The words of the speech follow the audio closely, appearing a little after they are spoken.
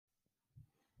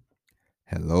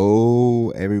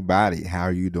Hello, everybody. How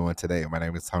are you doing today? My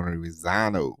name is Tony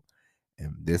Rizzano,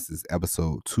 and this is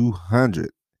episode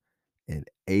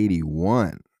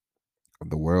 281 of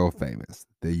the world famous,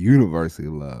 the University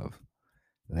of Love.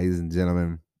 Ladies and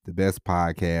gentlemen, the best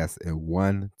podcast in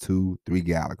 1, 2, 3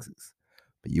 galaxies.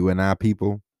 But you and I,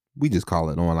 people, we just call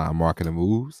it Online Marketing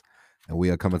Moves, and we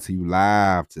are coming to you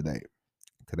live today.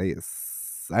 Today is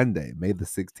Sunday, May the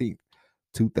 16th,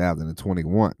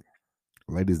 2021.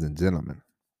 Ladies and gentlemen,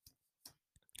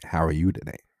 how are you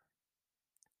today?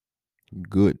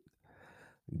 Good.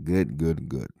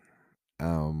 Good.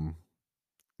 Um,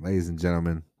 Ladies and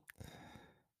gentlemen,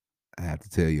 I have to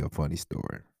tell you a funny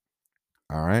story.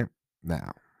 All right.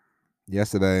 Now,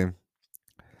 yesterday,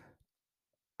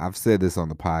 I've said this on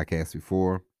the podcast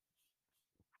before.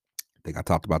 I think I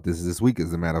talked about this week,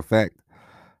 as a matter of fact.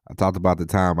 I talked about the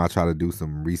time I tried to do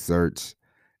some research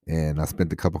and I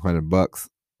spent a couple $100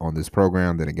 on this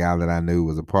program that a guy that I knew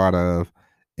was a part of.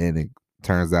 And it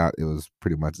turns out it was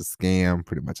pretty much a scam,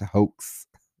 pretty much a hoax.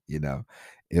 It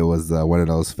was one of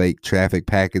those fake traffic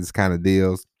package kind of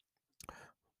deals.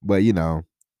 But the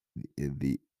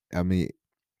I mean,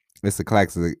 it's a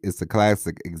classic. It's a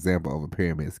classic example of a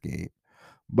pyramid scheme.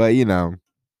 But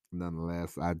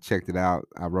nonetheless, I checked it out.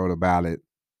 I wrote about it.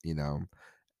 You know,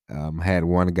 had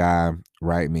one guy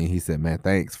write me. He said, "Man,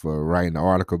 thanks for writing the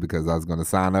article because I was going to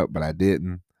sign up, but I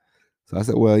didn't." So I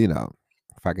said, "Well,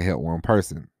 if I can help one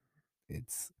person,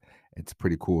 it's it's a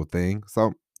pretty cool thing."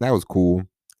 So that was cool,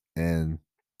 and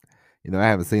I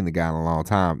haven't seen the guy in a long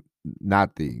time.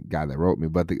 Not the guy that wrote me,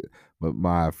 but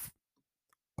my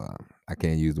I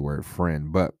can't use the word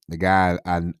friend, but the guy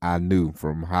I knew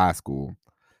from high school,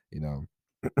 you know,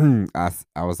 I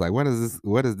was like, what is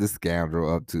this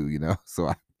scoundrel up to?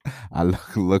 So I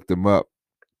looked him up,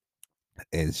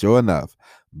 and sure enough,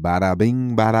 bada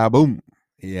bing, bada boom,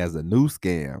 he has a new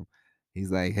scam.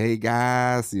 He's like, hey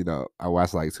guys, I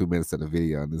watched like 2 minutes of the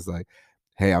video, and it's like,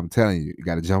 hey, I'm telling you, you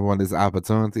got to jump on this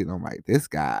opportunity. And I'm like, this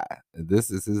guy, this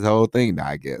is his whole thing now,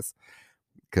 I guess,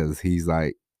 because he's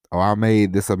like, oh, I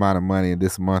made this amount of money in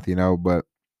this month, but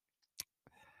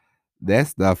that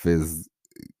stuff is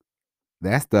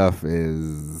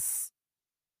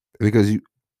because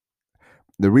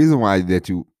the reason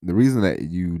that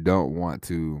you don't want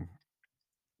to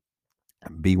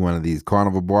be one of these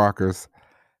carnival barkers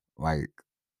like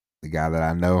the guy that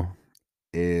I know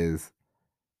is,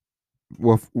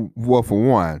 well, for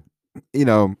one, you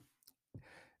know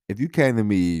if you came to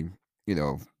me, you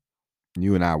know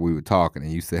you and I, we were talking,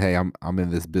 and you said, hey, I'm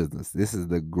in this business, this is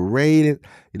the greatest,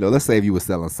 let's say if you were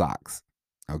selling socks,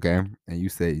 okay, and you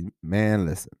say, man,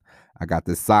 listen, I got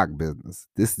this sock business,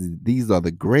 these are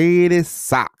the greatest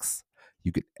socks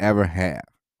you could ever have.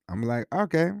 I'm like,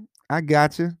 okay, I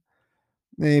got you.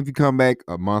 Then if you come back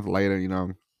a month later,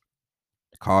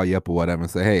 call you up or whatever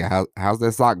and say, hey, how's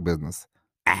that sock business?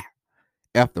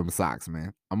 F them socks,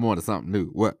 man, I'm on to something new.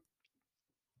 What?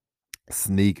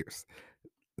 Sneakers.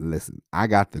 Listen, I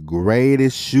got the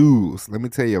greatest shoes. Let me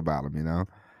tell you about them.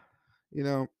 You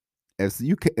know, if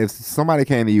somebody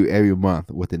came to you every month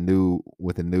with a new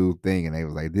thing, and they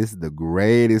was like, "This is the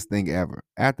greatest thing ever,"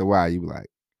 after a while, you be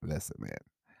like, "Listen, man,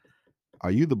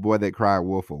 are you the boy that cried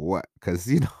wolf or what?" Because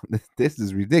this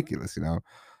is ridiculous.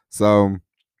 So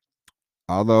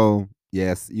although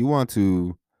yes, you want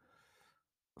to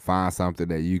find something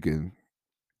that you can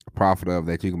profit of,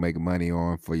 that you can make money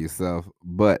on for yourself,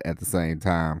 but at the same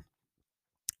time,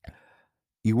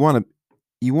 you want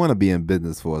to be in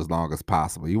business for as long as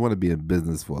possible. You want to be in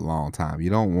business for a long time.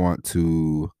 You don't want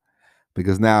to,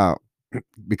 because now,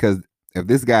 because if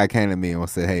this guy came to me and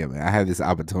said, "Hey, man, I have this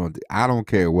opportunity. I don't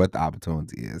care what the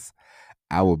opportunity is,"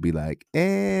 I would be like,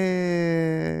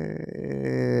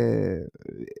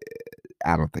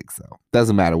 I don't think so.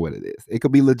 Doesn't matter what it is. It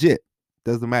could be legit.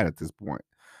 Doesn't matter at this point.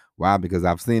 Why? Because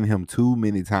I've seen him too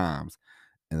many times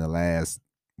in the last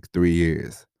 3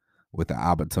 years with the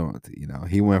opportunity.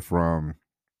 He went from,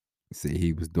 see,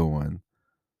 he was doing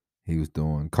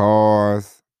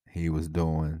cars.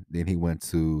 Then he went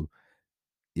to,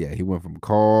 yeah, he went from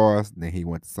cars. Then he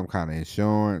went to some kind of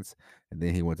insurance. And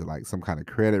then he went to like some kind of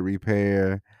credit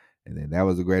repair. And then that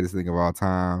was the greatest thing of all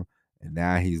time. And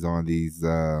now he's on these,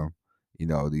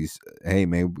 hey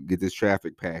man, get this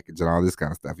traffic package and all this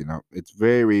kind of stuff.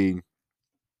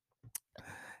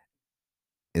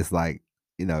 It's like,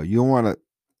 you don't want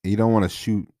to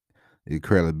shoot your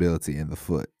credibility in the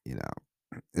foot.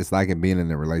 It's like in being in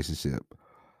a relationship.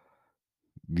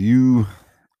 You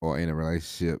are in a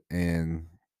relationship, and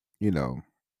you know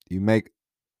you make,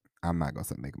 I'm not gonna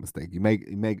say make a mistake, you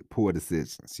make poor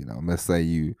decisions. Let's say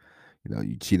you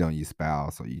cheat on your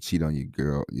spouse, or you cheat on your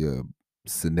girl, your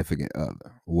significant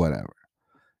other, whatever.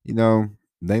 You know,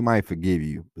 they might forgive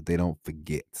you, but they don't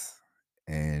forget.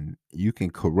 And you can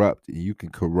corrupt, you can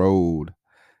corrode,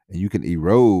 and you can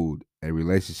erode a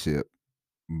relationship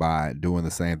by doing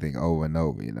the same thing over and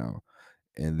over,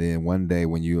 And then one day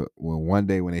when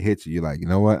it hits you, you're like, you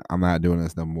know what? I'm not doing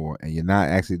this no more. And you're not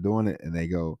actually doing it. And they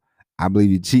go, I believe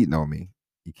you're cheating on me.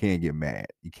 You can't get mad.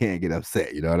 You can't get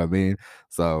upset. You know what I mean?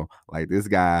 So like this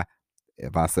guy,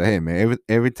 if I say, hey man,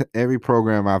 every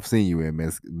program I've seen you in, man,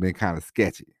 it's been kind of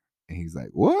sketchy. And he's like,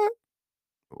 what?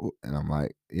 And I'm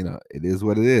like, it is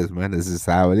what it is, man. This is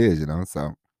how it is.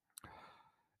 So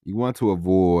you want to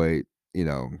avoid, you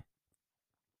know,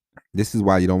 this is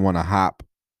why you don't want to hop,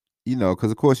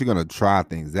 because of course you're gonna try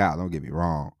things out. Don't get me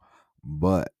wrong,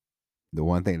 but the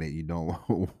one thing that you don't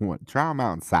want, try them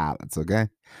out in silence. Okay,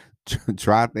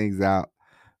 try things out.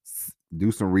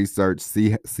 Do some research.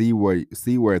 See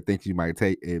where it thinks it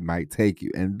might take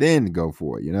you, and then go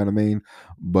for it. You know what I mean?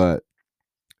 But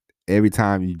every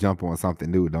time you jump on something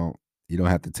new, you don't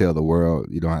have to tell the world.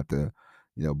 You don't have to,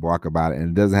 bark about it. And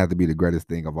it doesn't have to be the greatest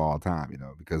thing of all time.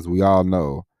 Because we all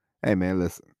know, hey man,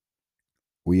 listen,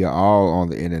 we are all on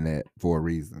the internet for a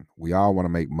reason. We all want to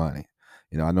make money.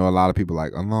 I know a lot of people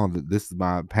like, oh no, this is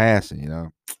my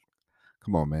passion.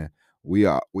 Come on, man. We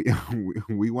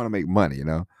we want to make money.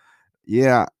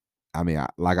 Yeah. I mean,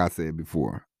 like I said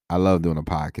before, I love doing a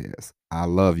podcast. I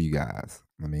love you guys.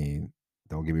 I mean,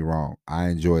 don't get me wrong. I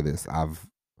enjoy this. I've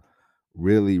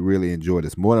really, really enjoyed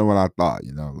this more than what I thought.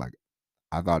 Like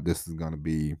I thought this is gonna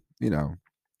be,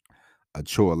 a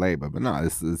chore labor, but no,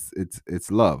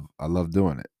 it's love. I love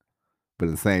doing it. But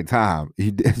at the same time,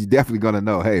 you definitely gonna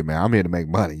know, hey man, I'm here to make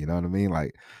money. You know what I mean?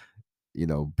 Like,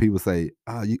 people say,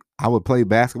 I would play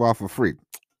basketball for free.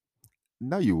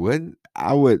 No, you wouldn't.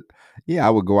 Yeah, I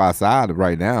would go outside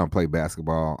right now and play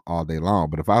basketball all day long.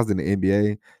 But if I was in the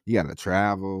NBA, you gotta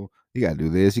travel, you gotta do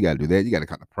this, you gotta do that, you gotta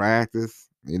come to practice.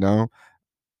 Yeah,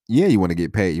 you want to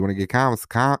get paid. You want to get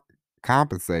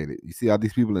compensated. You see all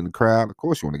these people in the crowd. Of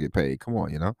course, you want to get paid. Come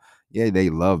on. Yeah,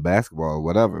 they love basketball or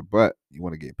whatever, but you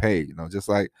want to get paid. Just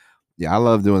like, yeah, I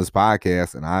love doing this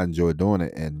podcast and I enjoy doing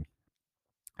it. And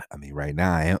I mean, right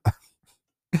now, I am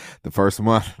the first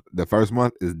month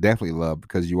is definitely love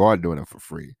because you are doing it for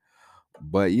free.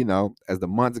 But as the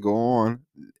months go on,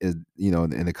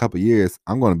 in a couple of years,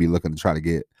 I'm going to be looking to try to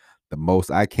get the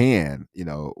most I can,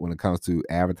 when it comes to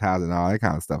advertising and all that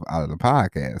kind of stuff out of the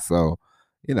podcast. So,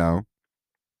 you know,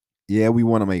 yeah, we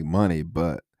want to make money,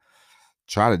 but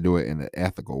try to do it in an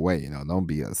ethical way. Don't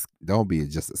be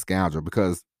just a scoundrel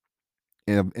because,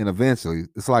 and eventually,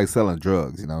 it's like selling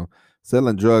drugs.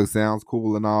 Selling drugs sounds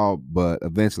cool and all, but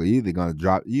eventually, you're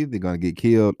either gonna get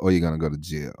killed or you're gonna go to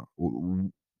jail.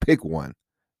 Pick one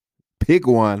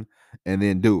and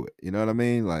then do it. You know what I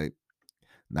mean? Like,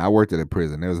 now I worked at a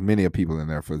prison. There was many people in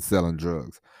there for selling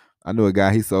drugs. I knew a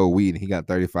guy, he sold weed and he got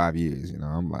 35 years.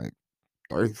 I'm like,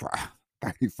 35,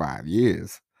 35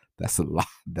 years. That's a lot.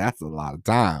 That's a lot of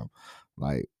time.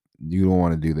 Like, you don't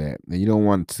want to do that. And you don't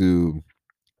want to,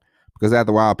 because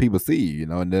after a while, people see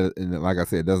you, and like I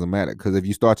said, it doesn't matter. Because if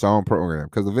you start your own program,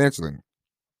 because eventually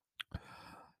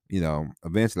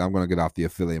I'm going to get off the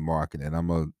affiliate marketing and I'm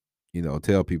going to,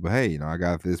 tell people, hey, I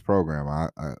got this program,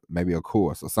 maybe a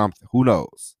course or something. Who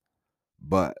knows?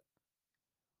 But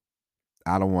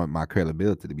I don't want my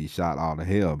credibility to be shot all to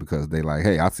hell because they like,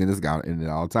 hey, I've seen this guy in it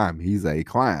all the time. He's a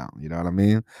clown. You know what I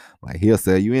mean? Like he'll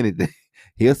sell you anything.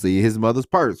 He'll sell you his mother's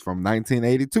purse from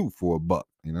 1982 for $1.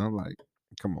 Like,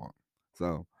 come on.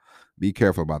 So be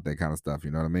careful about that kind of stuff.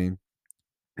 You know what I mean?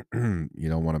 You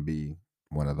don't want to be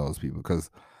one of those people because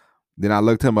then I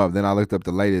looked him up. Then I looked up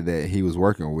the lady that he was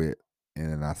working with,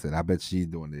 and then I said, I bet she's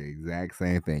doing the exact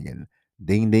same thing. And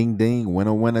ding, ding, ding,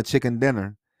 winner, chicken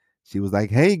dinner. She was like,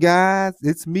 hey guys,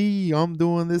 it's me. I'm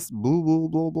doing this, blah, blah,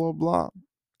 blah, blah, blah.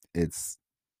 It's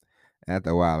after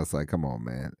a while, it's like, come on,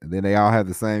 man. And then they all have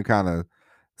the same kind of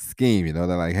scheme, They're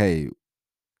like, hey,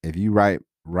 if you write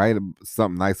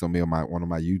something nice on me on one of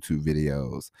my YouTube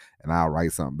videos, and I'll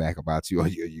write something back about you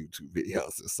on your YouTube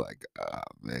videos. It's like,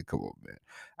 man, come on, man.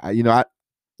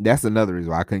 That's another reason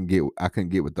why I couldn't get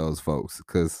with those folks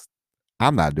because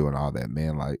I'm not doing all that,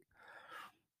 man. Like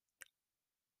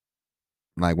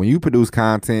when you produce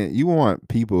content, you want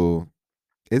people.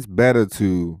 It's better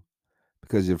to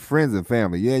because your friends and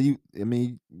family. Yeah, I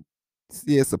mean,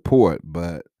 yeah, support,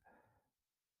 but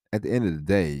at the end of the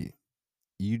day,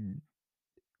 you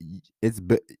it's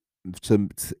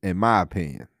in my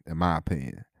opinion.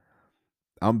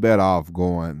 I'm better off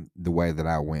going the way that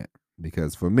I went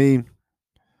because for me,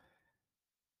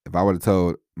 if I would have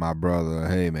told my brother,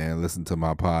 "Hey man, listen to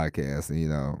my podcast," and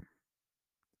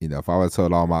if I would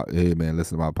told all my, hey man,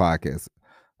 listen to my podcast,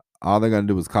 all they're gonna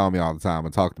do is call me all the time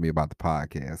and talk to me about the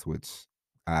podcast, which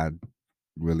I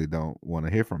really don't want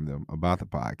to hear from them about the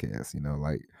podcast.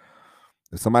 Like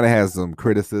if somebody has some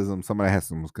criticism, somebody has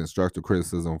some constructive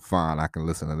criticism, fine, I can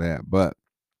listen to that. But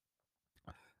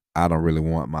I don't really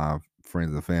want my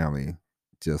friends and family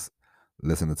just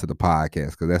listening to the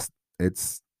podcast because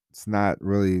it's not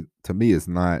really, to me. It's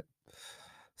not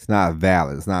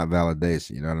valid. It's not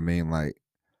validation. You know what I mean? Like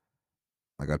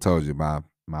I told you, my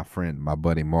friend, my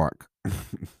buddy Mark,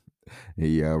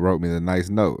 he wrote me a nice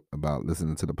note about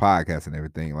listening to the podcast and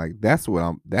everything. Like that's what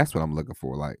I'm looking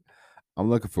for. Like I'm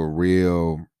looking for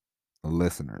real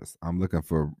listeners. I'm looking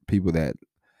for people that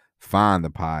find the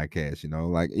podcast.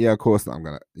 Like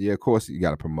of course you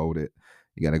got to promote it.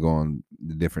 You got to go on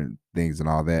the different things and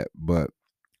all that. But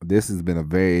this has been a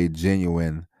very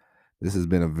genuine. This has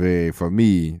been a very, for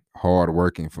me, hard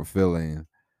working, fulfilling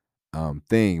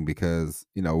thing because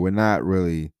we're not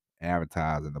really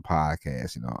advertising the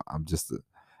podcast. I'm just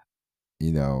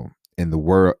you know in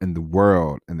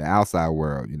the outside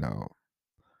world.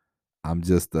 I'm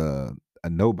just a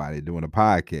nobody doing a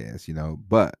podcast.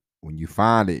 But when you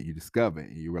find it, you discover it,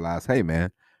 and you realize, hey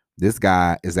man, this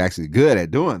guy is actually good at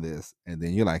doing this, and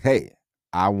then you're like, hey,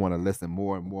 I want to listen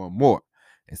more and more and more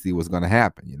and see what's going to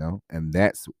happen.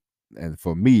 And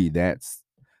for me, that's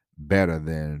better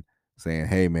than saying,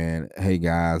 hey man, hey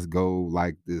guys, go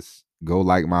like this, go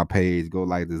like my page, go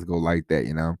like this, go like that.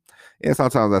 And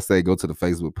sometimes I say go to the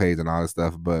Facebook page and all this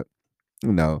stuff, but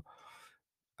you know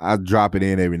I drop it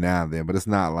in every now and then, but it's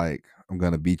not like I'm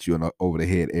gonna beat you over the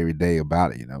head every day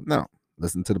about it. No,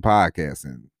 listen to the podcast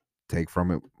and take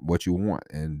from it what you want,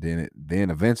 and then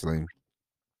eventually,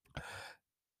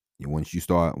 once you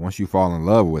fall in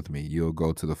love with me, you'll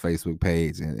go to the Facebook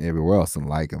page and everywhere else and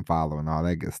like and follow and all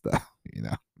that good stuff. No,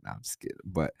 I'm just kidding,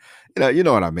 but you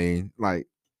know what I mean. Like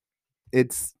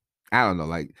it's I don't know,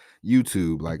 like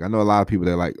YouTube. Like I know a lot of people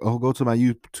that are like, oh, go to my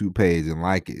YouTube page and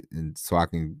like it, and so I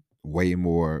can weigh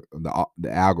more of the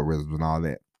algorithms and all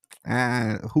that.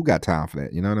 Who got time for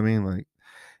that? You know what I mean? Like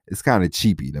it's kind of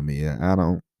cheapy to me. I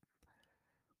don't,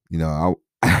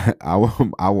 I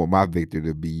want my victory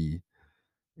to be,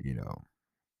 you know,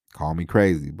 call me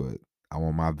crazy, but I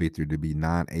want my victory to be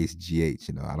non-HGH.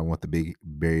 I don't want the big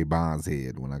Barry Bonds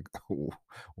head when I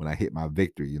when I hit my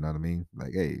victory. You know what I mean?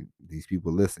 Like, hey, these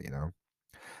people listen.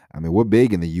 I mean, we're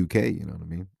big in the UK, you know what I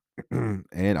mean?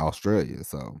 And Australia.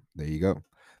 So there you go.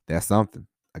 That's something.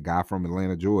 A guy from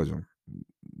Atlanta, Georgia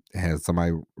has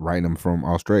somebody writing him from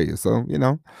Australia. So,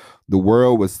 the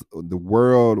world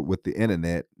with the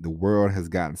internet, the world has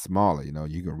gotten smaller.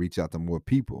 You can reach out to more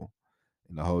people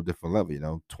in a whole different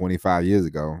level. 25 years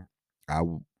ago, I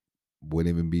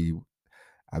wouldn't even be,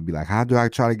 I'd be like, how do I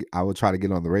I would try to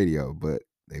get on the radio, but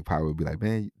they probably would be like,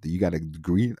 man, do you got a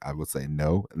degree? I would say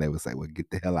no. And they would say, well, get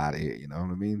the hell out of here. You know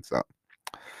what I mean? So,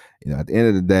 at the end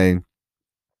of the day,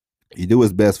 you do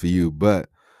what's best for you. But,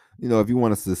 if you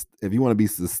want to, if you want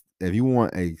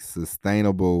a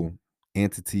sustainable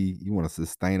entity, you want a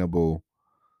sustainable,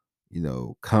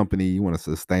 company, you want a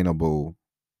sustainable,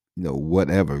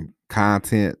 whatever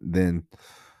content, then,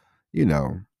 you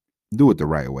know, do it the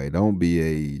right way. Don't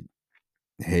be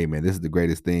hey man, this is the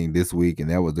greatest thing this week, and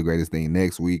that was the greatest thing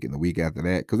next week, and the week after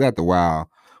that. Because after a while,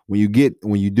 when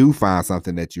you do find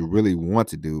something that you really want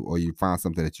to do, or you find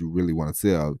something that you really want to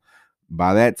sell,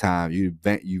 by that time you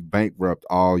bankrupt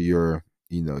all your,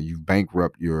 you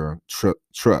bankrupt your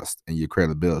trust and your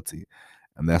credibility,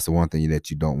 and that's the one thing that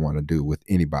you don't want to do with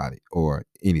anybody or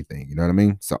anything. You know what I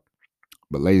mean? So,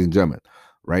 but ladies and gentlemen,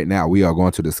 right now we are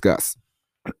going to discuss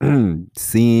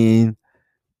seeing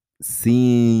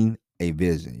seeing a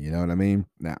vision. You know what I mean?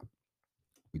 Now,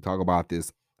 we talk about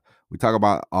this, we talk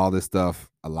about all this stuff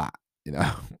a lot. You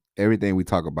know, everything we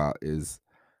talk about is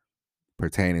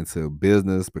pertaining to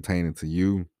business, pertaining to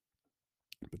you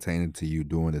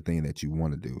doing the thing that you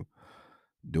want to do,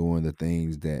 doing the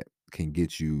things that can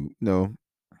get you,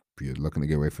 if you're looking to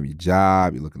get away from your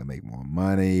job, you're looking to make more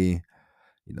money,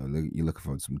 you're looking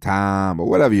for some time, or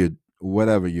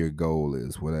whatever your goal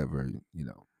is, whatever,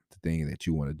 the thing that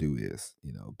you want to do is,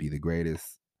 be the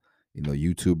greatest,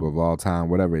 YouTuber of all time,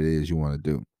 whatever it is you want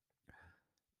to do.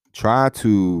 Try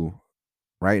to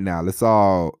right now, let's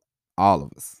all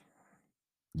of us,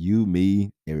 you,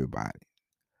 me, everybody,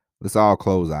 let's all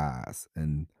close our eyes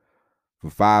and for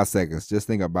 5 seconds, just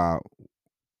think about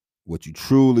what you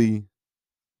truly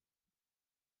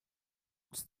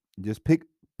just pick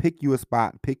you a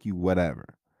spot, pick you whatever,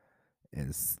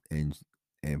 and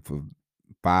and for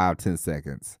 5-10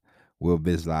 seconds, we'll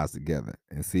visualize together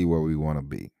and see where we want to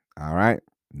be. All right.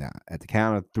 Now, at the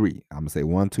count of three, I'm gonna say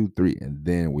one, two, three, and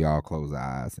then we all close our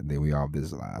eyes and then we all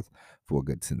visualize for a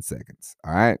good 10 seconds.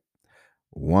 All right.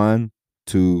 One,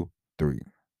 two, three.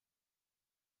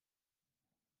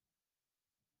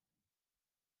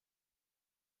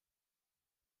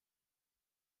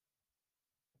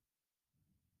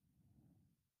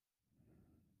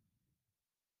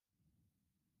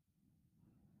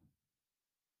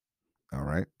 All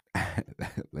right.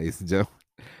 Ladies and gentlemen,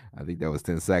 I think that was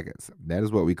 10 seconds. That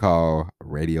is what we call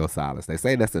radio silence. They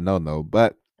say that's a no-no,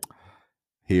 but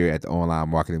here at the Online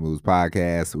Marketing Moves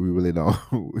podcast, we really don't,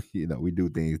 we do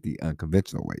things the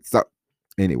unconventional way. So,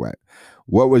 anyway,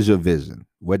 what was your vision?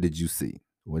 What did you see?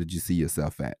 What did you see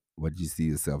yourself at? What did you see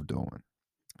yourself doing?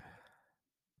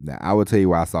 Now, I will tell you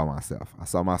where I saw myself. I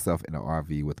saw myself in an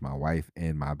RV with my wife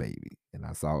and my baby, and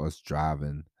I saw us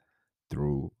driving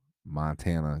through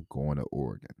Montana going to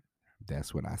Oregon.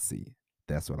 That's what I see.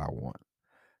 That's what I want.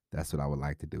 That's what I would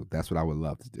like to do. That's what I would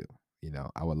love to do.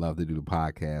 I would love to do the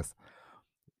podcast.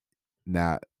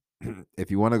 Now,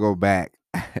 if you want to go back,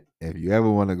 if you ever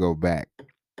want to go back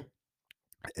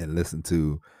and listen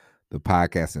to the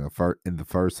podcast in the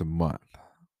first month,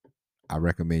 I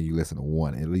recommend you listen to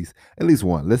one, at least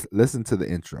one. Listen to the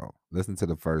intro. Listen to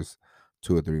the first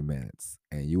 2 or 3 minutes,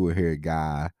 and you will hear a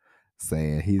guy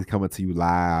saying he's coming to you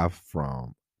live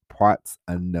from parts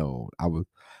unknown.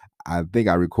 I think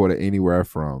I recorded anywhere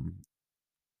from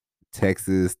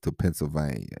Texas to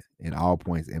Pennsylvania and all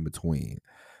points in between.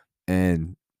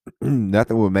 And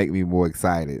nothing would make me more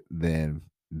excited than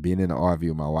being in the RV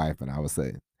with my wife. And I would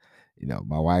say,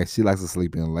 my wife, she likes to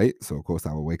sleep in late. So, of course,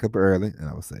 I would wake up early and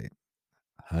I would say,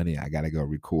 honey, I got to go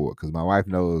record. Because my wife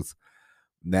knows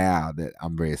now that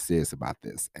I'm very serious about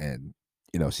this. And,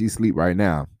 she sleep right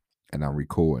now and I'm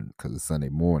recording because it's Sunday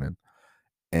morning.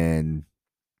 And,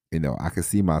 I could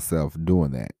see myself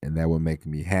doing that. And that would make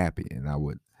me happy. And I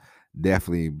would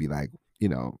definitely be like,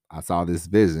 I saw this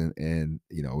vision and,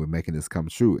 we're making this come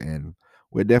true. And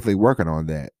we're definitely working on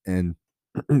that. And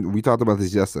we talked about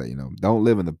this yesterday, don't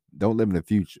live in the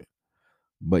future,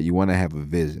 but you want to have a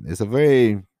vision. It's a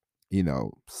very,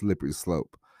 slippery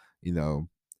slope, you know.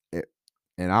 It,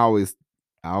 and I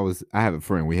have a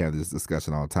friend, we have this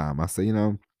discussion all the time. I say,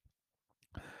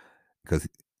 because,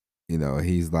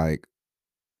 he's like,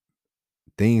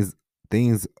 things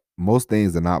things most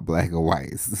things are not black and white.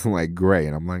 It's like gray.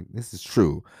 And I'm like, this is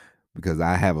true. Because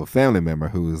I have a family member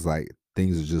who is like,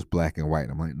 things are just black and white.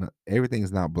 I'm like, no,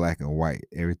 everything's not black and white.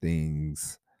 Everything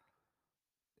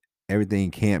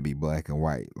can't be black and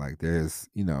white. Like there's,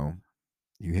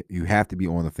 you have to be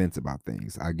on the fence about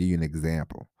things. I'll give you an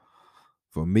example.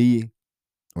 For me,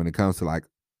 when it comes to like,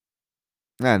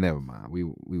 never mind. We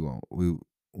won't.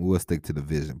 We'll stick to the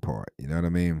vision part. You know what I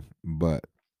mean? But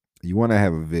you want to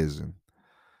have a vision.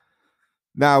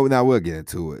 Now we'll get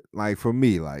into it. Like for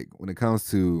me, like when it comes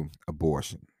to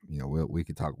abortion, we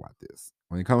can talk about this.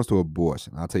 When it comes to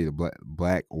abortion, I'll tell you the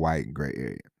black, white, and gray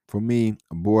area. For me,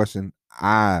 abortion,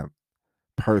 I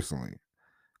personally,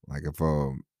 like if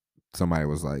somebody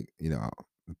was like,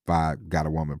 if I got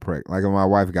a woman pregnant, like if my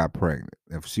wife got pregnant,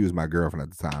 if she was my girlfriend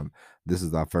at the time, this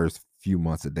is our first few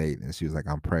months of dating, and she was like,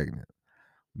 I'm pregnant.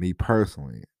 Me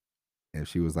personally, if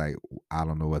she was like, I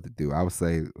don't know what to do, I would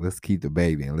say, let's keep the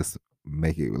baby and let's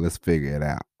figure it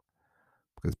out.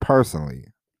 Because personally,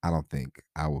 I don't think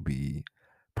I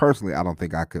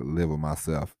could live with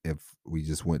myself if we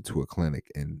just went to a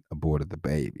clinic and aborted the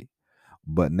baby.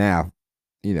 But now,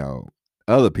 you know,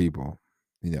 other people,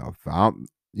 if I'm,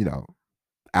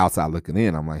 outside looking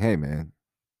in, I'm like, hey man,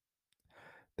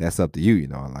 that's up to you,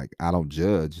 like I don't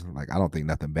judge. Like I don't think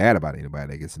nothing bad about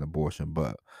anybody that gets an abortion.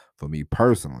 But for me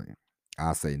personally,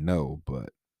 I say no. But,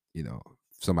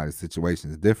 somebody's situation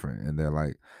is different and they're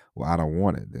like, well, I don't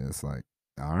want it. Then it's like,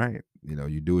 all right,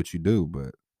 you do what you do,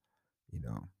 but you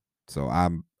know, so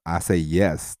I say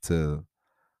yes to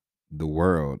the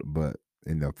world, but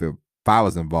if I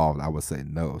was involved, I would say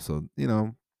no. So,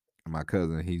 my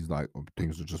cousin, he's like, oh,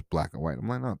 things are just black and white. I'm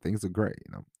like, no, things are gray.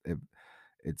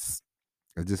 It's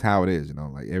it's just how it is.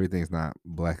 Like everything's not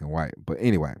black and white. But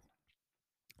anyway,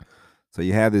 so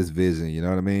you have this vision. You know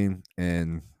what I mean?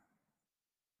 And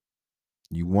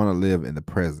you want to live in the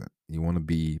present. You want to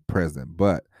be present,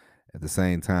 but at the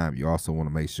same time, you also want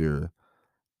to make sure,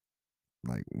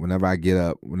 like, whenever I get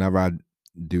up, whenever I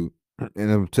do,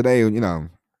 and today, of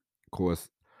course,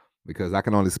 because I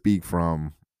can only speak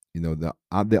from,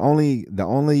 the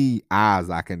only eyes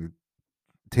I can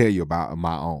tell you about are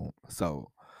my own.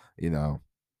 So, you know,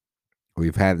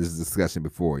 we've had this discussion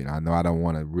before. I know I don't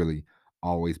want to really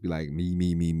always be like me,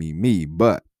 me, me, me, me,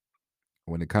 but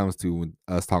when it comes to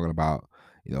us talking about,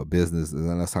 business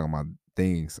and us talking about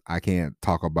things. I can't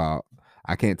talk about.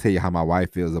 I can't tell you how my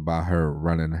wife feels about her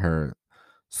running her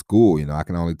school. I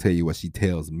can only tell you what she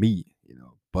tells me.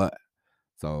 But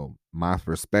so my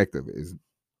perspective is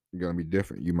gonna be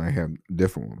different. You might have a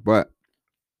different one, but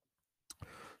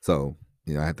so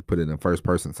I have to put it in first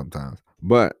person sometimes.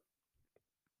 But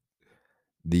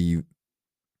the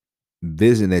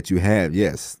vision that you have,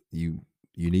 yes, you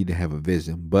need to have a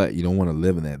vision, but you don't want to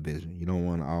live in that vision. You don't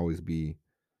want to always be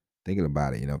thinking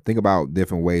about it. Think about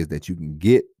different ways that you can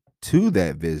get to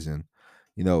that vision,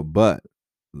 but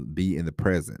be in the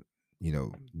present.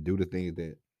 Do the things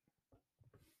that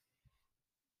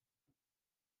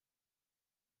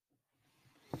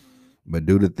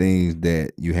do the things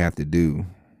that you have to do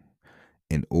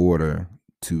in order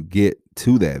to get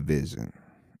to that vision.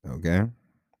 Okay.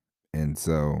 And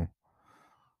so,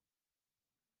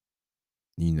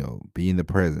 be in the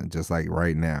present, just like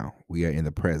right now. We are in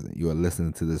the present. You are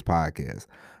listening to this podcast.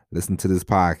 Listen to this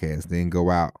podcast, then go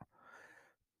out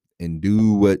and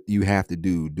do what you have to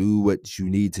do. Do what you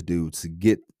need to do to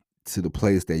get to the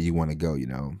place that you want to go.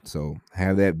 So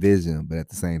have that vision, but at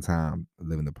the same time,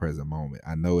 live in the present moment.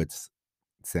 I know it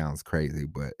sounds crazy,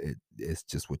 but it's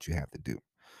just what you have to do.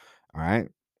 All right.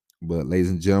 But ladies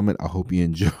and gentlemen, I hope you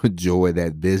enjoy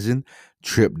that vision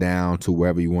trip down to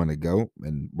wherever you want to go.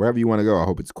 And wherever you want to go, I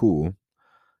hope it's cool.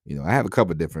 I have a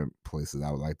couple different places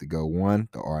I would like to go. One,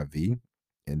 the RV,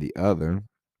 and the other,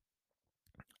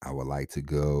 I would like to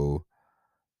go.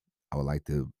 I would like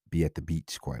to be at the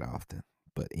beach quite often.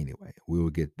 But anyway, we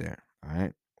will get there. All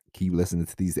right. Keep listening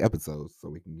to these episodes so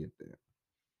we can get there.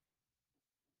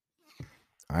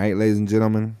 All right, ladies and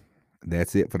gentlemen,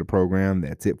 that's it for the program.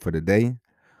 That's it for today.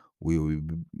 We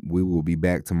will be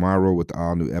back tomorrow with the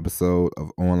all new episode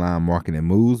of Online Marketing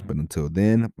Moves. But until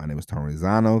then, my name is Tony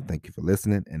Zano. Thank you for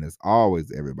listening. And as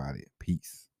always, everybody,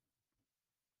 peace.